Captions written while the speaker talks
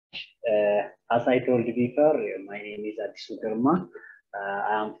As I told you before, my name is Addisu Girma.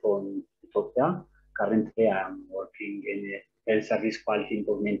 I am from Ethiopia. Currently, I am working in health service quality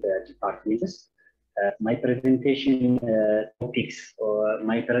improvement departments. My presentation topics or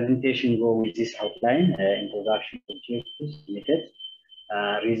my presentation go with this outline: introduction, objectives, methods,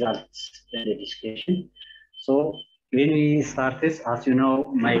 results, and the discussion. So when we start this, as you know,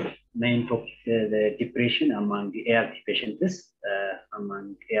 my main topic is the depression among the ART patients,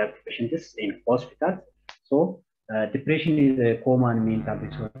 in hospitals. So depression is a common mental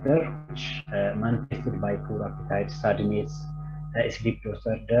disorder which manifested by poor appetite, sadness, sleep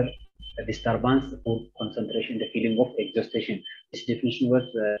disorder, disturbance, poor concentration, the feeling of exhaustion. This definition was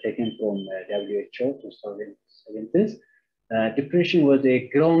taken from WHO 2017. Depression was a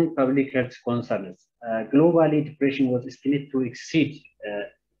growing public health concern. Globally, depression was estimated to exceed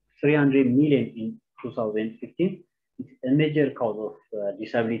 300 million in 2015. It's a major cause of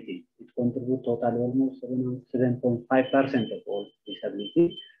disability. It contributes totally almost 7.5% of all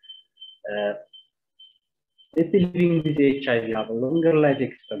disability. People living with HIV have a longer life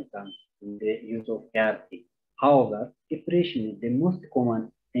expectancy in the use of ART. However, depression is the most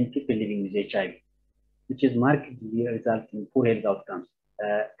common in people living with HIV, which is markedly resulting in poor health outcomes.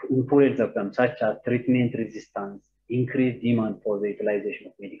 Such as treatment resistance, increased demand for the utilization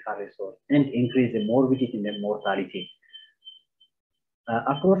of medical resources, and increase the morbidity and mortality.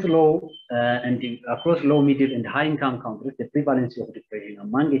 Across low, middle, and high-income countries, the prevalence of depression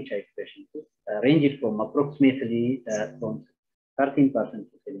among HIV patients ranges from approximately from 13% to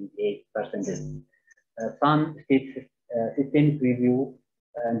 78%. Some states systemic review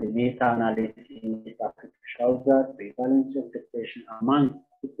and the meta-analysis shows that the prevalence of depression among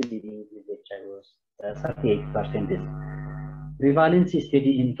people living with HIV was 38%. Prevalence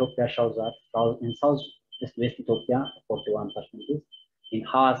study in Ethiopia shows that in Southwest Ethiopia, 41%. In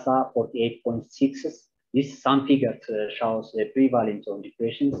Hausa, 48.6%. This some figures shows the prevalence of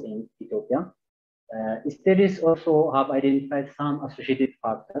depressions in Ethiopia. Studies also have identified some associated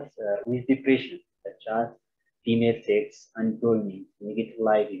factors with depression, such as female sex, unemployment, negative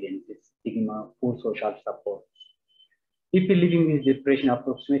life events, stigma, poor social support. People living with depression are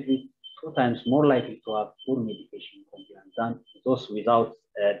approximately 2 times more likely to have poor medication compliance than those without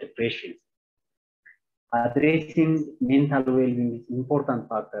depression. Addressing mental well-being is an important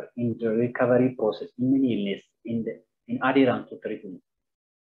factor in the recovery process in many illnesses in adherence to treatment.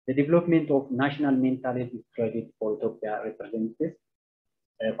 The development of national mental health strategy for Ethiopia represents this.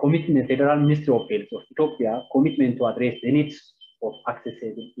 Commitment, Federal Ministry of Health of Ethiopia commitment to address the needs of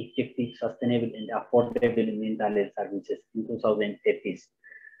accessible, effective, sustainable, and affordable mental health services in 2030.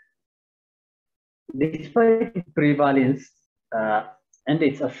 Despite its prevalence and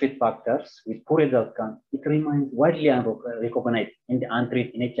its associated factors with poor health outcomes, it remains widely recognized in the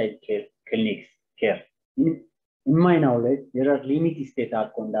untreated HIV clinics care. In my knowledge, there are limited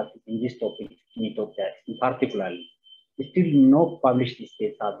studies conducted in this topic in Ethiopia, in particular. Still, no published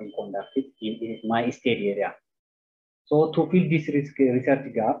studies have been conducted in my state area. So, to fill this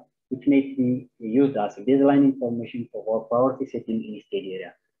research gap, it may be used as baseline information for priority setting in state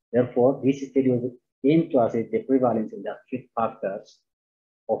area. Therefore, this study was aimed to assess the prevalence and the associated factors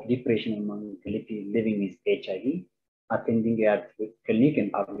of depression among living with HIV, attending a clinic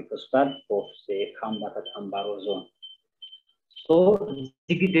and public hospital of the Kembata tembaro zone. So, the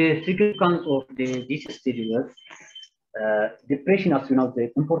significance of this study was depression, as you know, is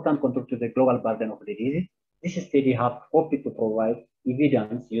an important contributor to the global burden of the disease. This study has hoped to provide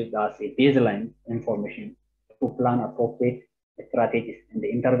evidence used as a baseline information to plan appropriate strategies in the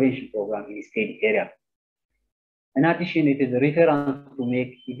intervention program in the state area. In addition, it is a reference to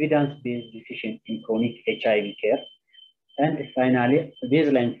make evidence-based decisions in chronic HIV care. And finally, a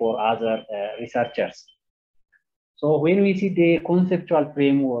baseline for other researchers. So when we see the conceptual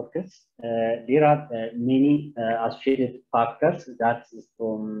frameworks, there are many associated factors that is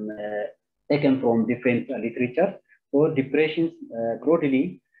taken from different literature. So depression,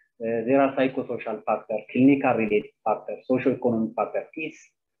 broadly, there are psychosocial factors, clinical related factors, socio-economic factors.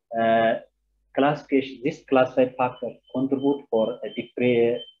 This classified factors contribute for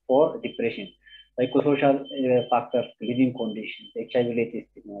depression. Psychosocial factors, living conditions, HIV-related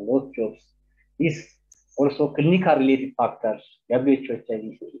stigma, lost jobs. These also clinical related factors, WHO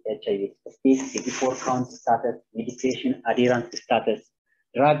HIV stage, 84 count status, medication adherence status,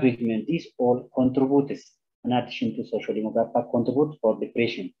 drug regimen. These all contribute, in addition to social demographic, contribute for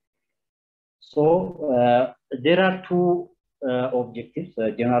depression. So there are two objectives,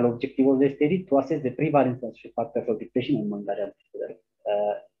 general objective of the study to assess the prevalence of factors of depression among adults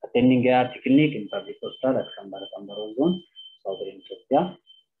attending a clinic in public hospital at Kembata tembaro zone, southern Ethiopia.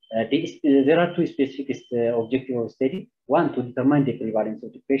 There are two specific objectives of study. One, to determine the prevalence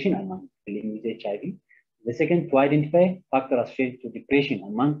of depression among people living with HIV. The second, to identify factors associated to depression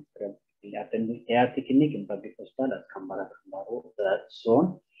among people attending ART clinic in public hospital at Kembata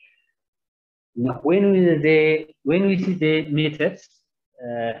zone. Now, when we see the methods,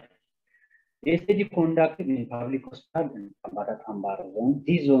 the study conducted in public hospital in Kembata zone.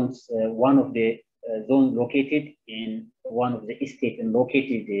 These zones, one of the zones located in one of the states and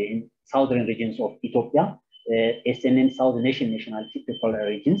located in southern regions of Ethiopia, SNN South nationality people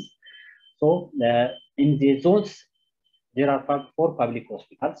regions. So in the zones, there are 4 public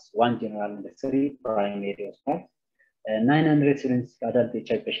hospitals, 1 general and 3 primary hospitals, 976 adult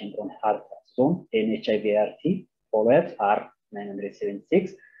HIV patients on heart zone, and HIV-ART follow-ups are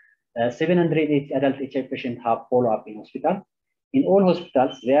 976. 780 adult HIV patients have follow-up in hospital. In all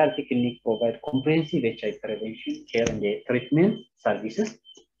hospitals, the ART clinic provide comprehensive HIV prevention care and treatment services.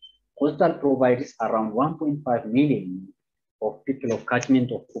 Hospital provides around 1.5 million of people of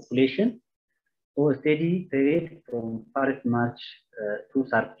catchment of population. So a study period from 1st March to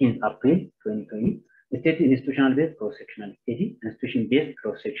 13th April 2020. The study institutional-based cross-sectional study, institution-based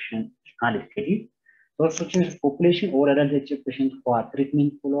cross-sectional study. So population or adult HIV patients who are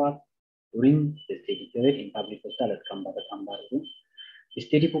treatment follow-up during the study period in public hospital at Kembata. The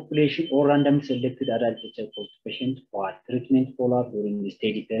study population or randomly selected adult HIV patients who are treatment follow-up during the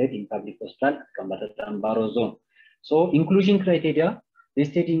study period in public hospital at Kembata zone. So inclusion criteria, the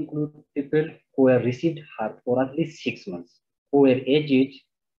study includes people who have received HAART for at least 6 months, who were aged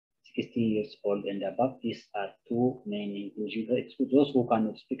 60 years old and above. These are 2 main inclusion criteria. Those who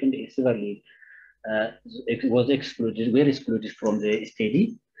cannot speak and severely were excluded from the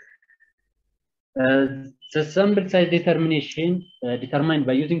study. The sample size determination determined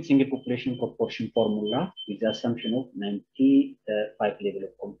by using single population proportion formula with the assumption of 95 level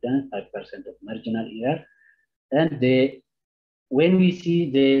of confidence, 5% of marginal error, and when we see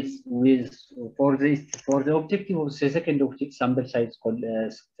this for the objective of the second objective sample size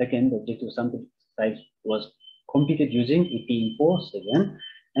second objective sample size was computed using EP-info 7,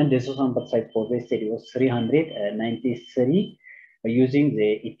 and the sample size for the study was 393 using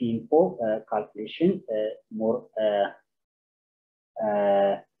the EP-info calculation, more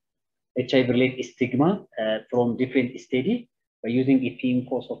HIV-related stigma from different study by using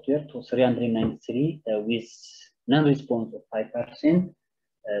EP-info software to 393 with non-response of 5%,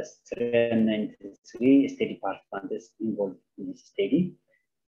 393 study participants involved in this study.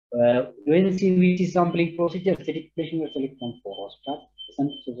 When we see sampling procedure, study population was selected from 4 hospitals. The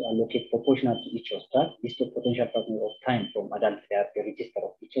samples are allocated proportional to each hospital. This is the potential partner of time from adult therapy register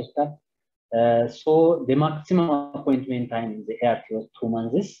of each hospital. So the maximum appointment time in the ART was 2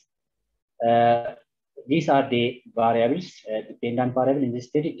 months. These are the variables, dependent variable in this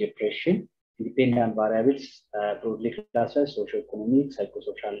study, depression. Dependent variables, broadly classified, socioeconomic,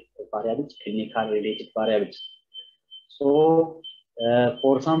 psychosocial variables, clinical related variables. So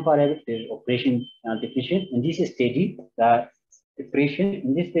for some variables, there is operational depression. In this study, the depression,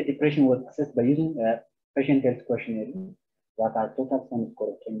 in this study, depression was assessed by using a patient health questionnaire that are total sum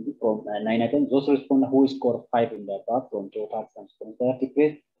score can be from 9 items. Those respondents who score 5 in the above from total sum score they are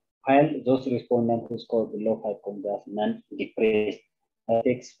depressed, while those respondents who score below 5 from the non-depressed.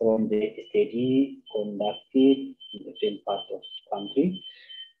 Takes from the study conducted in different parts of the country.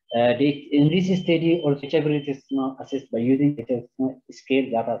 In this study, also HIV is now assessed by using a scale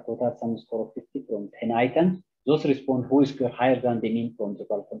that has total sum score of 50 from 10 items. Those respond who score higher than the mean from the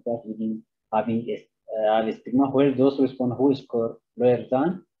contrast, meaning having a stigma, while those respond who score lower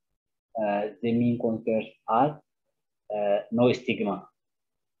than the mean compared as no stigma.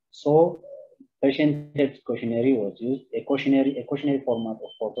 So patient health questionnaire was used. A questionnaire format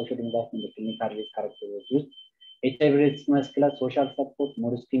for social demographic and the clinical risk character was used. HIV risk muscular social support,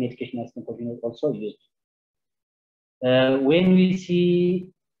 more screen education questionnaire also used. When we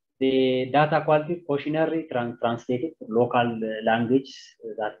see the data quality questionnaire translated to local language,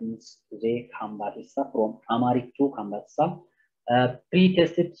 that means today Kembata from Amharic to Kembata,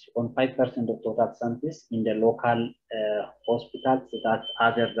 pre-tested on 5% of total samples in the local hospitals that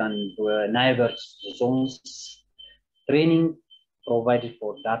other than neighbor zones. Training provided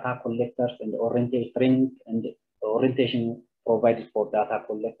for data collectors and orientation provided for data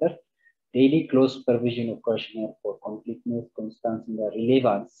collectors. Daily close supervision of questionnaire for completeness, constancy, and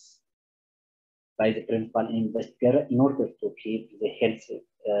relevance by the principal investigator in order to keep the health,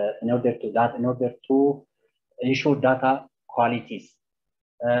 in order to ensure data qualities.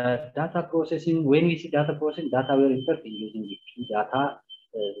 Data processing, when we see data processing, data were entered using the P data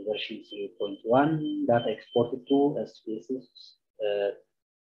version 0.1, data exported to spaces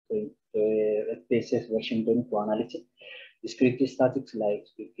cases version 22 analysis. Descriptive statistics like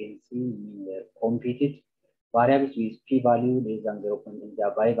we can see were computed. Variables with p-value less than 0.0 in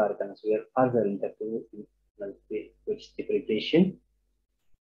the bivargans were further interpreted with interpretation.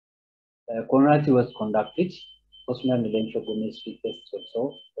 Coronerity was conducted. Postmortem electrochemistry tests also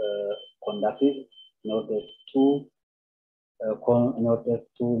conducted in order to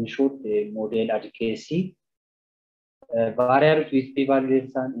ensure the model adequacy. Variables with p-value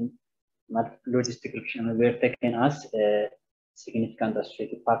less than in multiple description were taken as a significant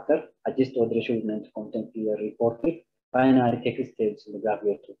associated factor. Adjust odds ratio is meant to contemplate reported. Binary text tables in the graph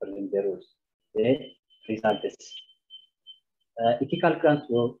were to present the rules. The results. Ethical grants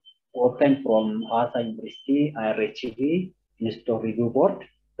were obtained from Asa University, IRHD, Institute of Review Board.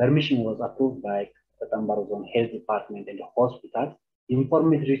 Permission was approved by the tembaro Zone Health Department and the hospital.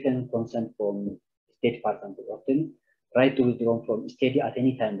 Informed written consent from state department was obtained. Right to withdraw from study at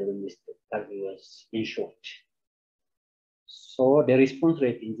any time during this study was ensured. So the response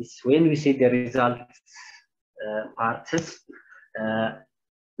rate in this, when we see the results parts,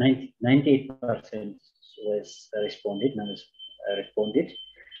 98% was responded.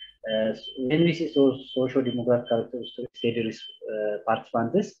 When we see social demographic characteristics, study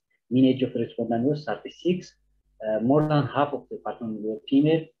participants, mean age of the respondent was 36. More than half of the participants were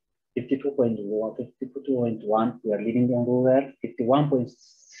female. 52.1 were living in rural.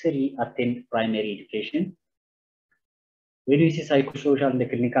 51.3 attend primary education. When we see psychosocial and the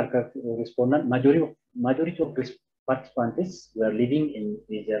clinical respondent, majority of participants were living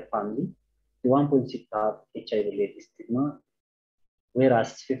with their family. 1.6 have HIV-related stigma,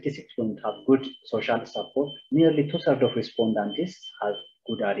 whereas 56 have good social support. Nearly 2/3 of respondents have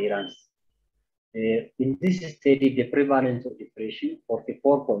good adherence. In this study, the prevalence of depression,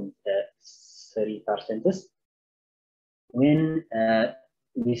 44.3%. When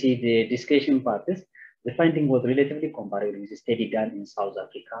we see the discussion parts, the finding was relatively comparable with the study done in South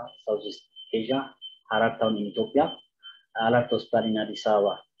Africa, Southeast Asia, Harar Town in Ethiopia, Alert Hospital in Addis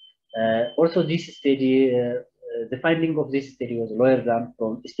Ababa. Also, this study, the finding of this study was lower than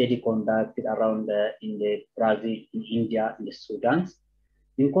from study conducted around in the Brazil, in India, in the Sudan.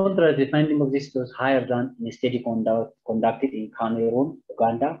 In contrast, the finding of this was higher than in a study conducted in Cameroon,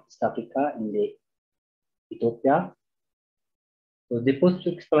 Uganda, East Africa, in the Ethiopia. So the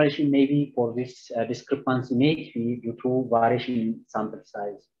positive explanation may be for this discrepancy may be due to variation in sample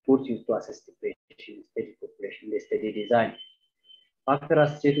size, tools used to assess depression, study population, the study design. Factor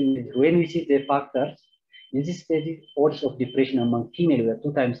associated, when we see the factors, in this study, odds of depression among females were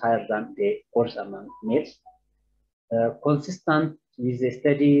 2 times higher than the odds among males. Consistent with the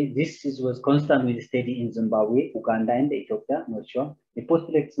study, was constant with the study in Zimbabwe, Uganda, and Ethiopia, not sure. The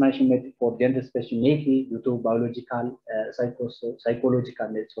possible explanation method for gender special may be due to biological, psychological,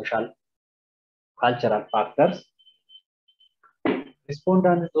 and social, cultural factors.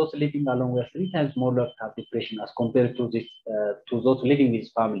 Respondents, those living alone, were 3 times more likely to have depression as compared to those living with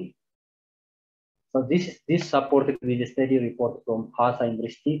family. So this supported with the study report from Hasa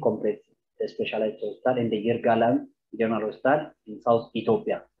University Comprehensive Specialized Hospital and the Gebre General Hospital in South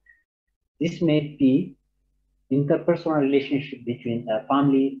Ethiopia. This may be interpersonal relationship between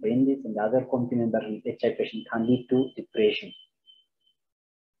family, friends, and other community members with HIV patient can lead to depression.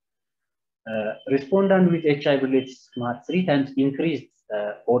 Respondent with HIV-related stigma 3 times increased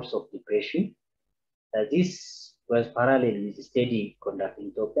odds of depression. This was parallel with the study conducted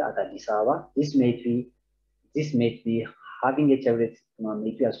in Ethiopia at Addis Ababa. This may be having HIV-related stigma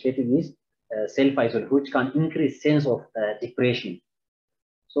may be associated with self-isolation, which can increase sense of depression.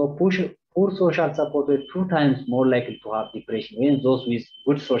 So poor social support were 2 times more likely to have depression than those with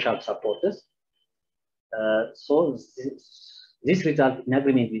good social supporters. So this result in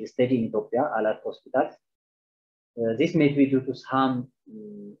agreement with the study in Ethiopia, Alert hospitals. This may be due to some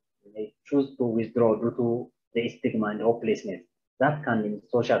may choose to withdraw due to the stigma and hopelessness. That can be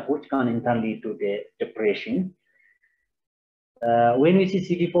social, which can in turn lead to the depression. When we see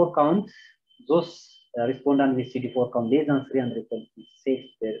CD4 count, those respondents with CD4 count less than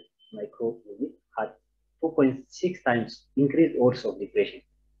 326 per microunit had 2.6 times increased odds of depression.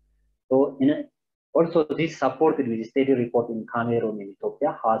 So also this supported with the study report in Cameroon and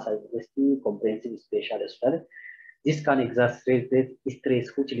Ethiopia, Hasa University Comprehensive Specialist Study. This can exacerbate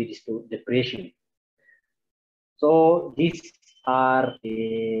stress, which leads to depression. So these are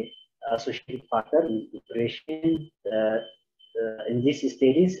the associated factors with depression. In these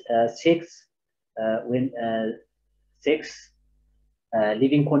studies,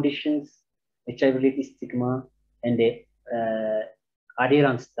 living conditions, HIV-related stigma, and the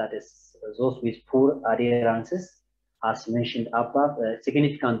adherence status, those with poor adherences as mentioned above,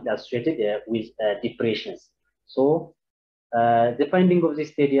 significantly associated with depressions. So the finding of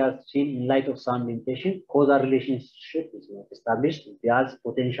this study has seen in light of some limitation, causal relationship is not established. There's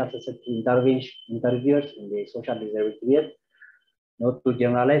potential susceptible interviewers in the social disabled field, not to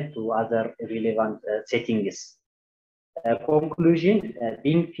generalize to other relevant settings. Conclusion,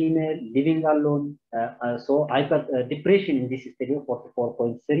 being female, living alone. So I got depression in this study,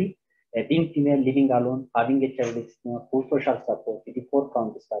 44.3. Being female, living alone, having a child, full social support, 54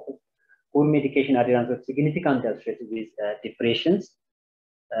 count status, poor medication adherence with significant associated with depressions.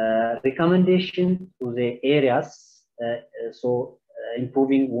 Recommendation to the areas,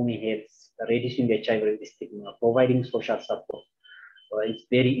 improving women health, reducing HIV stigma, providing social support. It's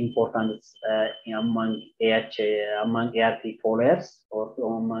very important among ART followers or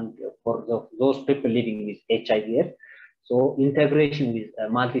among for those people living with HIV. So integration with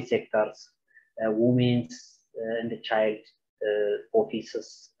multi-sectors, women's and the child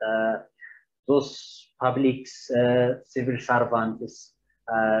offices, those publics, civil servants.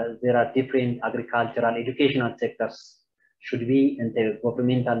 There are different agricultural, educational sectors should be, and the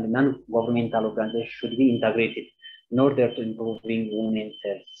governmental and non-governmental organizations should be integrated in order to improving women's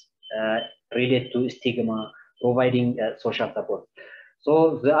health, related to stigma, providing social support.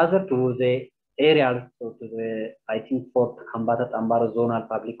 So the other to the area, so to the, I think for Kembata Tembaro zonal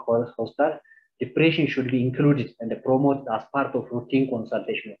public health hospital, depression should be included and promoted as part of routine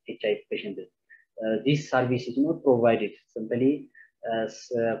consultation of HIV patients. This service is not provided, simply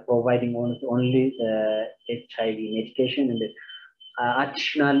providing only HIV medication and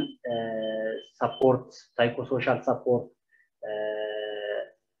additional support, psychosocial support,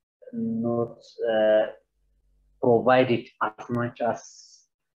 not provided as much as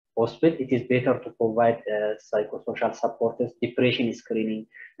possible. It is better to provide psychosocial support, depression screening,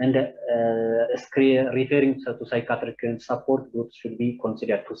 and referring to psychiatric support groups should be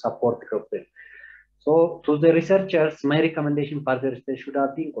considered to support group. So to the researchers, my recommendation further study should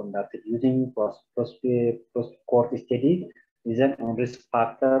have been conducted using post-court study on risk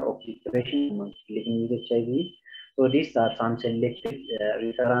factor of depression among living with HIV. So these are some selected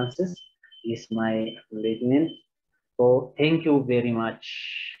references. This is my acknowledgement. So thank you very much.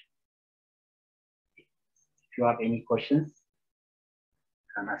 If you have any questions, you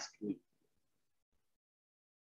can ask me.